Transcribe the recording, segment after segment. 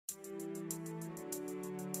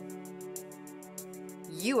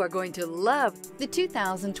You are going to love the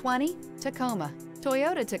 2020 Tacoma.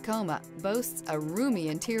 Toyota Tacoma boasts a roomy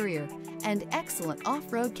interior and excellent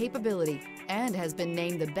off-road capability and has been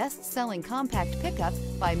named the best-selling compact pickup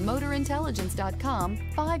by MotorIntelligence.com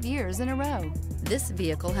 5 years in a row. This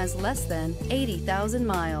vehicle has less than 80,000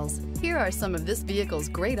 miles. Here are some of this vehicle's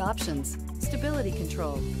great options: stability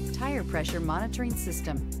control, tire pressure monitoring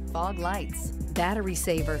system, fog lights, battery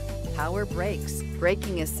saver, power brakes,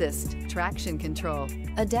 braking assist, traction control,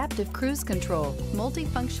 adaptive cruise control,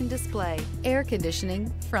 multifunction display, air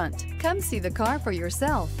conditioning, front. Come see the car for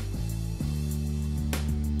yourself.